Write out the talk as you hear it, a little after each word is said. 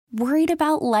Worried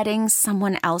about letting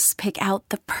someone else pick out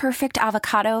the perfect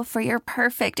avocado for your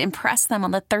perfect impress them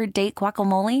on the third date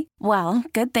guacamole? Well,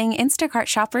 good thing Instacart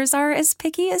shoppers are as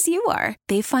picky as you are.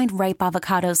 They find ripe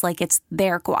avocados like it's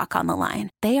their guac on the line.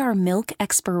 They are milk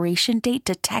expiration date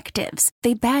detectives.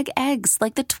 They bag eggs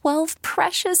like the 12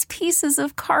 precious pieces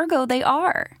of cargo they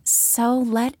are. So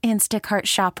let Instacart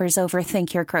shoppers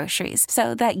overthink your groceries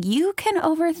so that you can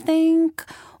overthink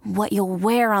what you'll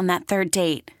wear on that third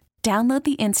date. Download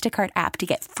the Instacart app to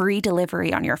get free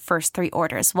delivery on your first 3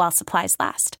 orders while supplies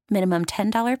last. Minimum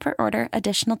 $10 per order.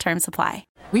 Additional terms apply.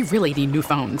 We really need new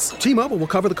phones. T-Mobile will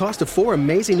cover the cost of 4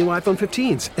 amazing new iPhone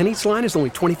 15s, and each line is only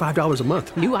 $25 a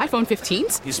month. New iPhone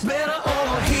 15s? It's better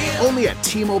over here. Only at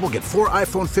T-Mobile, get 4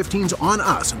 iPhone 15s on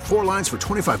us and 4 lines for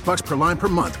 $25 per line per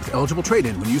month with eligible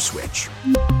trade-in when you switch.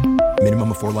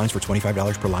 Minimum of 4 lines for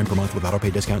 $25 per line per month with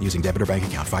autopay discount using debit or bank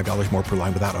account. $5 more per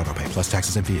line without autopay, plus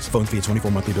taxes and fees. Phone fee at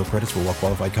 24 monthly bill credits for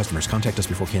well-qualified customers. Contact us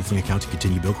before canceling account to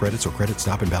continue bill credits or credit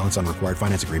stop and balance on required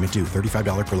finance agreement due.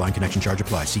 $35 per line connection charge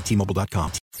applies. See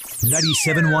T-Mobile.com.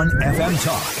 97.1 FM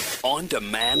Talk. On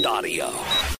demand audio.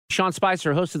 Sean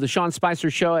Spicer, host of the Sean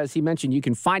Spicer Show. As he mentioned, you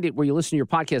can find it where you listen to your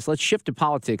podcast. Let's shift to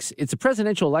politics. It's a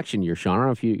presidential election year, Sean. I don't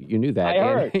know if you knew that. I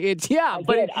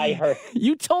heard. I heard.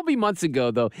 You told me months ago,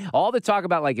 though, all the talk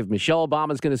about like if Michelle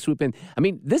Obama's going to swoop in. I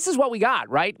mean, this is what we got,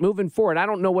 right? Moving forward. I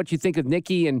don't know what you think of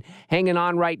Nikki and hanging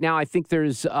on right now. I think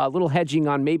there's a little hedging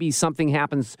on maybe something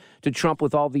happens to Trump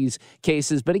with all these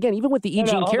cases. But again, even with the E.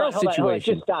 Jean Carroll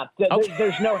situation. Just stop.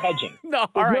 There's no hedging. No,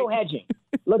 there's no hedging.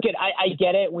 Look, I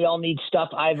get it. We all need stuff.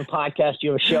 I have a podcast.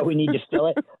 You have a show. We need to fill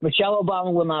it. Michelle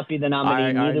Obama will not be the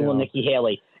nominee. Neither will Nikki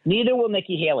Haley. Neither will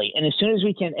Nikki Haley. And as soon as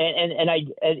we can,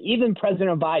 and even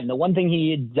President Biden, the one thing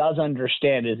he does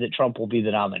understand is that Trump will be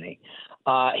the nominee.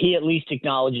 He at least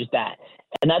acknowledges that.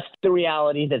 And that's the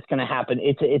reality that's going to happen.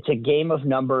 It's a game of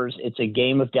numbers. It's a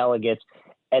game of delegates.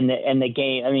 And the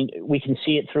game, I mean, we can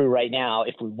see it through right now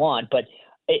if we want, but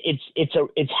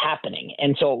it's happening.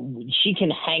 And so she can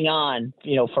hang on,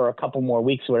 for a couple more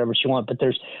weeks or whatever she wants. But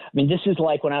this is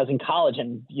like when I was in college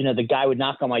and, the guy would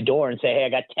knock on my door and say, hey, I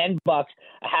got $10,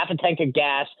 a half a tank of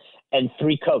gas and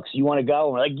 3 Cokes. You want to go?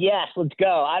 And we're like, yes, let's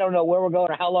go. I don't know where we're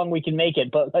going or how long we can make it,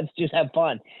 but let's just have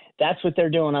fun. That's what they're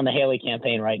doing on the Haley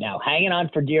campaign right now, hanging on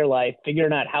for dear life,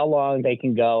 figuring out how long they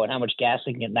can go and how much gas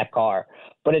they can get in that car.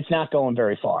 But it's not going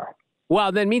very far.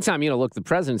 Well, then, meantime, look, the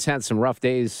president's had some rough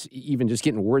days, even just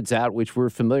getting words out, which we're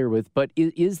familiar with. But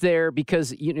is there,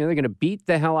 because, they're going to beat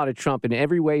the hell out of Trump in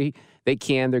every way they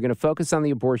can. They're going to focus on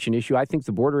the abortion issue. I think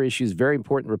the border issue is very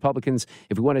important. Republicans,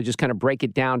 if we want to just kind of break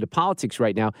it down to politics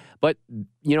right now. But,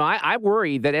 I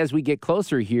worry that as we get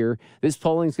closer here, this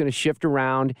polling is going to shift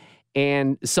around.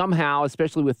 And somehow,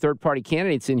 especially with third-party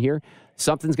candidates in here,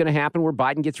 something's going to happen where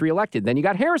Biden gets reelected. Then you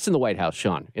got Harris in the White House,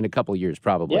 Sean, in a couple of years,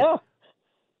 probably. Yeah.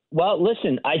 Well,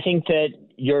 listen, I think that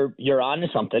you're on to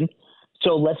something.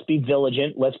 So let's be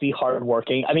vigilant. Let's be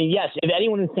hardworking. I mean, yes, if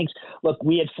anyone who thinks, look,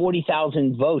 we had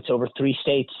 40,000 votes over 3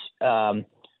 states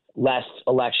last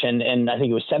election, and I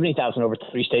think it was 70,000 over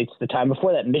 3 states the time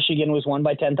before that. Michigan was won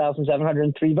by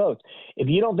 10,703 votes. If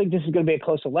you don't think this is going to be a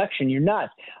close election, you're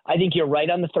nuts. I think you're right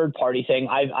on the third party thing.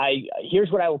 Here's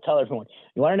what I will tell everyone.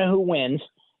 You want to know who wins?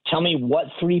 Tell me what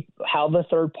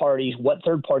third parties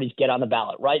get on the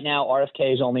ballot. Right now,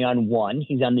 RFK is only on 1.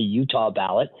 He's on the Utah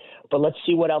ballot. But let's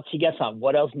see what else he gets on.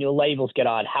 What else new labels get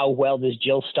on? How well does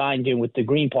Jill Stein do with the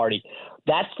Green Party?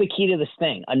 That's the key to this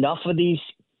thing. Enough of these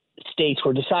states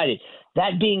were decided.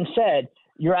 That being said,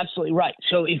 you're absolutely right.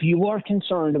 So if you are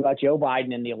concerned about Joe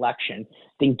Biden and the election,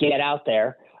 then get out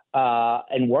there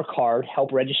and work hard,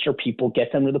 help register people,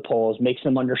 get them to the polls, make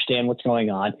them understand what's going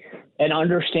on, and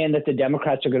understand that the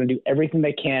Democrats are going to do everything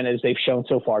they can, as they've shown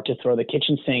so far, to throw the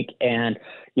kitchen sink and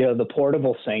the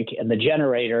portable sink and the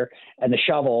generator and the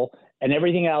shovel and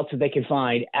everything else that they can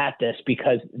find at this,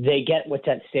 because they get what's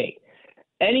at stake.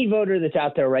 Any voter that's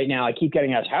out there right now, I keep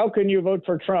getting asked, how can you vote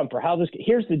for Trump? Or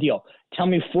here's the deal. Tell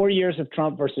me 4 years of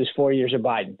Trump versus 4 years of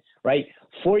Biden, right?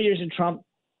 4 years of Trump,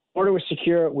 border was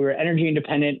secure. We were energy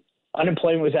independent.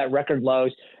 Unemployment was at record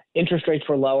lows. Interest rates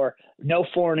were lower. No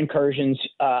foreign incursions.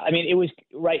 It was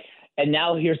right. And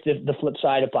now here's the flip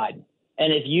side of Biden.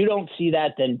 And if you don't see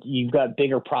that, then you've got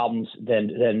bigger problems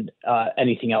than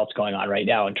anything else going on right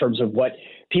now in terms of what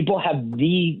people have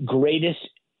the greatest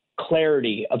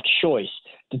clarity of choice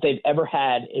that they've ever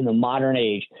had in the modern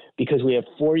age, because we have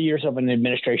 4 years of an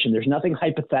administration. There's nothing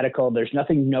hypothetical. There's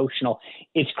nothing notional.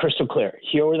 It's crystal clear.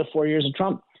 Here were the 4 years of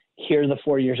Trump. Here are the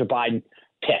 4 years of Biden.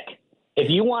 Pick. If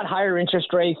you want higher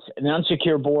interest rates, an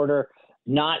unsecure border,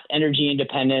 not energy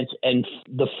independence, and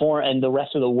the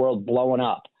rest of the world blowing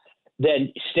up,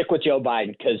 then stick with Joe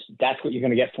Biden, because that's what you're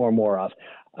going to get 4 more of.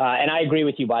 And I agree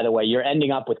with you, by the way. You're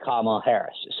ending up with Kamala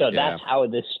Harris. So that's how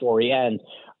this story ends.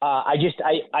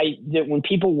 When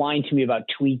people whine to me about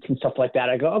tweets and stuff like that,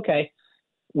 I go, okay,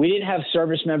 we didn't have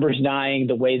service members dying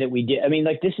the way that we did. I mean,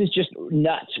 like, this is just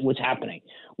nuts what's happening.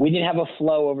 We didn't have a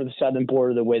flow over the southern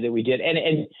border the way that we did.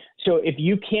 And so if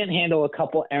you can't handle a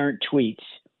couple errant tweets,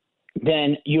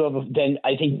 then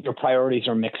I think your priorities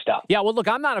are mixed up. Yeah, well, look,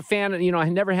 I'm not a fan. I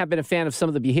never have been a fan of some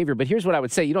of the behavior. But here's what I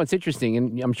would say. It's interesting,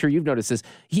 and I'm sure you've noticed this.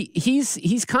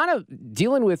 He's kind of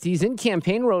dealing with. He's in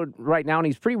campaign mode right now, and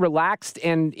he's pretty relaxed.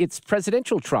 And it's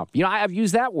presidential Trump. I've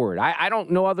used that word. I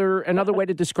don't know another way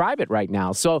to describe it right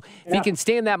now. So if he can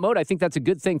stay in that mode, I think that's a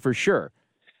good thing for sure.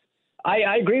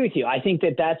 I agree with you. I think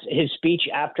that's his speech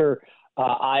after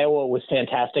Iowa was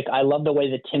fantastic. I love the way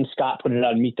that Tim Scott put it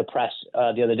on Meet the Press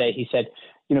the other day. He said,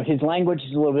 his language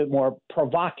is a little bit more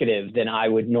provocative than I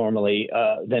would normally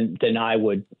than I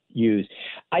would use.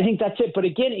 I think that's it. But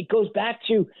again, it goes back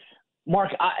to Mark.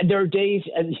 There are days,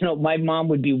 my mom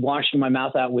would be washing my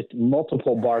mouth out with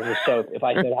multiple bars of soap if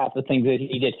I said half the things that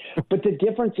he did. But the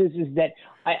difference is that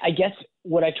I guess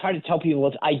what I try to tell people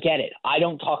is I get it. I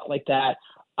don't talk like that.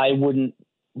 I wouldn't.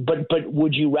 But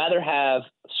would you rather have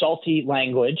salty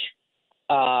language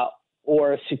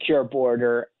or a secure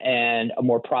border and a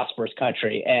more prosperous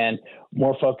country and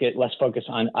less focus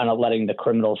on letting the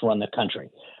criminals run the country?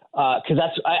 Because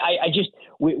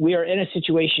we are in a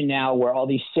situation now where all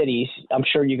these cities, I'm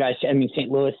sure you guys, St.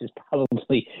 Louis is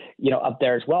probably, up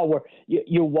there as well, where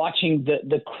you're watching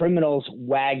the criminals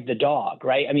wag the dog,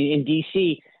 right? I mean, in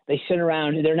D.C., they sit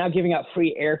around. They're now giving out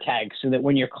free air tags so that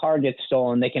when your car gets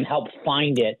stolen, they can help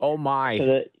find it. Oh my! So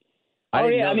that,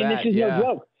 this is no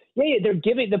joke. Yeah, they're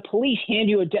giving the police hand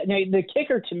you now, the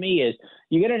kicker to me is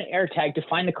you get an air tag to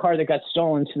find the car that got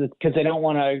stolen, because they don't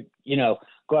want to,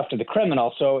 go after the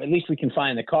criminal. So at least we can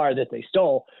find the car that they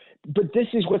stole. But this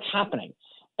is what's happening.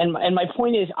 And my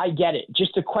point is, I get it.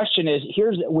 Just the question is,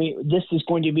 this is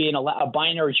going to be a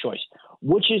binary choice.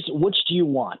 Which do you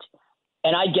want?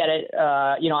 And I get it.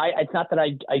 It's not that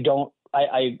I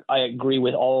agree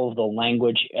with all of the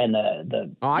language and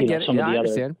the I get it. Some of the I other.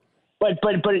 Understand. But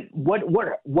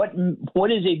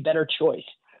what is a better choice?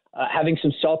 Having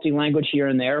some salty language here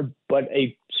and there, but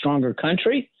a stronger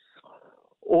country,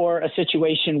 or a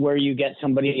situation where you get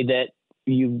somebody that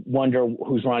you wonder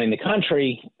who's running the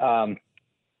country,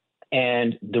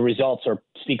 and the results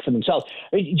speak for themselves.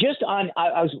 I mean,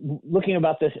 I was looking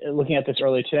at this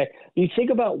earlier today. You think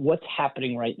about what's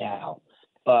happening right now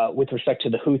with respect to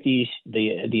the Houthis,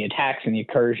 the attacks and the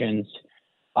incursions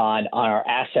on our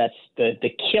assets,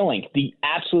 the killing, the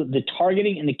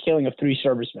targeting and the killing of 3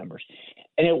 service members.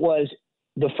 And it was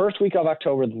the first week of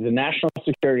October, the National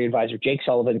Security Advisor, Jake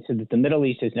Sullivan, said that the Middle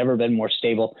East has never been more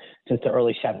stable since the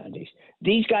early 70s.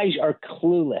 These guys are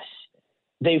clueless.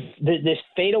 This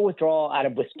fatal withdrawal out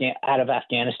of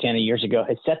Afghanistan years ago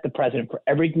has set the precedent for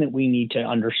everything that we need to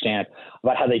understand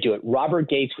about how they do it. Robert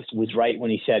Gates was right when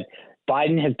he said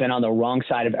Biden has been on the wrong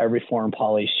side of every foreign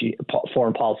policy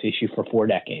issue for 4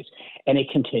 decades, and it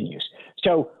continues.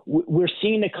 So we're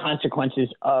seeing the consequences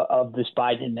of this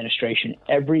Biden administration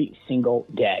every single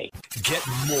day. Get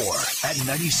more at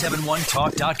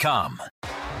 971talk.com.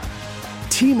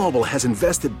 T-Mobile has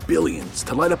invested billions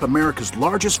to light up America's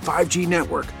largest 5G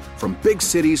network, from big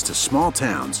cities to small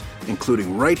towns,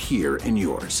 including right here in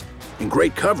yours. And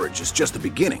great coverage is just the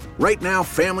beginning. Right now,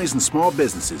 families and small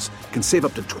businesses can save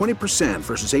up to 20%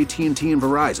 versus AT&T and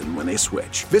Verizon when they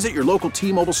switch. Visit your local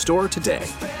T-Mobile store today.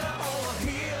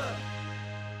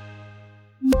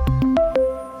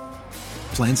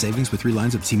 Plan savings with 3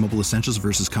 lines of T-Mobile Essentials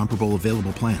versus comparable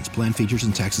available plans. Plan features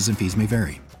and taxes and fees may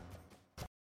vary.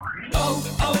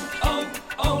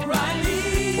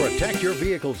 Protect your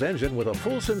vehicle's engine with a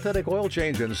full synthetic oil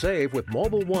change and save with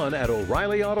Mobile One at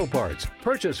O'Reilly Auto Parts.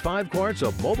 Purchase 5 quarts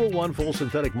of Mobile One full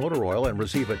synthetic motor oil and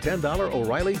receive a $10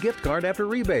 O'Reilly gift card after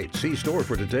rebate. See store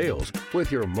for details.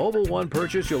 With your Mobile One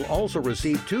purchase, you'll also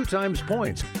receive 2 times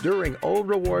points during O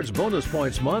Rewards Bonus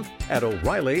Points Month at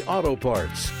O'Reilly Auto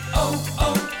Parts.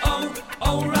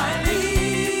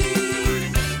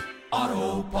 O'Reilly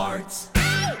Auto Parts.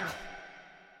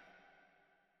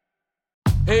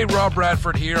 Hey, Rob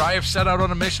Bradford here. I have set out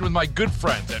on a mission with my good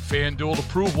friends at FanDuel to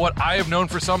prove what I have known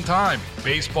for some time.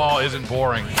 Baseball isn't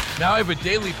boring. Now I have a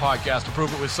daily podcast to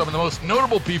prove it with some of the most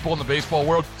notable people in the baseball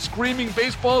world, screaming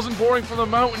baseball isn't boring from the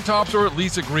mountaintops, or at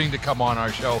least agreeing to come on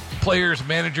our show. Players,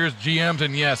 managers, GMs,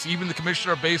 and yes, even the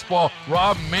commissioner of baseball,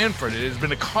 Rob Manfred. It has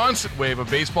been a constant wave of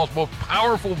baseball's most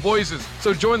powerful voices.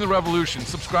 So join the revolution.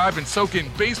 Subscribe and soak in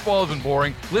Baseball Isn't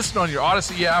Boring. Listen on your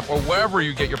Odyssey app or wherever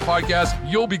you get your podcasts.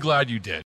 You'll be glad you did.